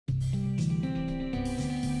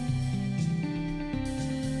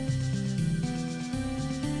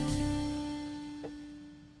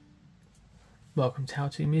Welcome to How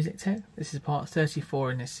To Music Tech. This is part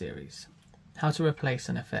 34 in this series. How to replace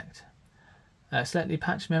an effect. Select the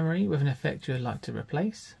patch memory with an effect you would like to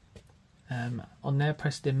replace. On there,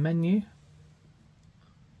 press the menu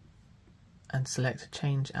and select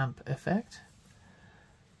Change Amp Effect.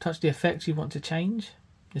 Touch the effect you want to change.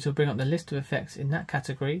 This will bring up the list of effects in that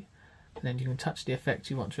category, and then you can touch the effect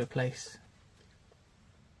you want to replace.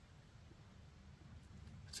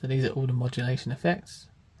 So these are all the modulation effects.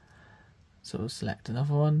 So we'll select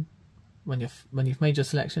another one. When you've made your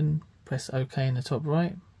selection, press OK in the top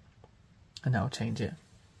right, and that will change it.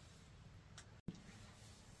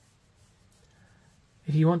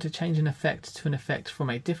 If you want to change an effect to an effect from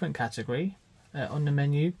a different category, on the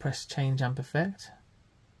menu, press Change Amp Effect.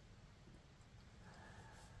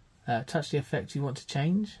 Touch the effect you want to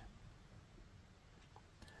change.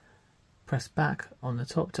 Press back on the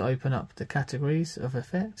top to open up the categories of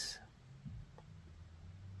effects.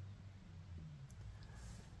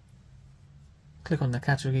 Click on the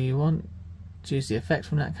category you want, choose the effect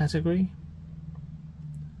from that category.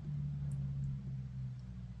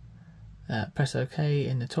 Press OK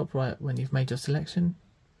in the top right when you've made your selection,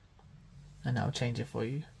 and that will change it for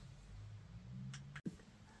you.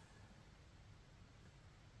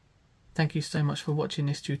 Thank you so much for watching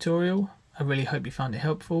this tutorial. I really hope you found it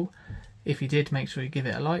helpful. If you did, make sure you give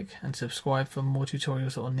it a like and subscribe for more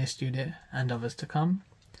tutorials on this unit and others to come.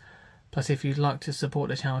 Plus, if you'd like to support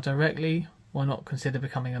the channel directly, why not consider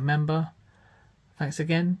becoming a member? Thanks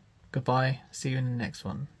again, goodbye, see you in the next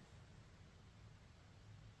one.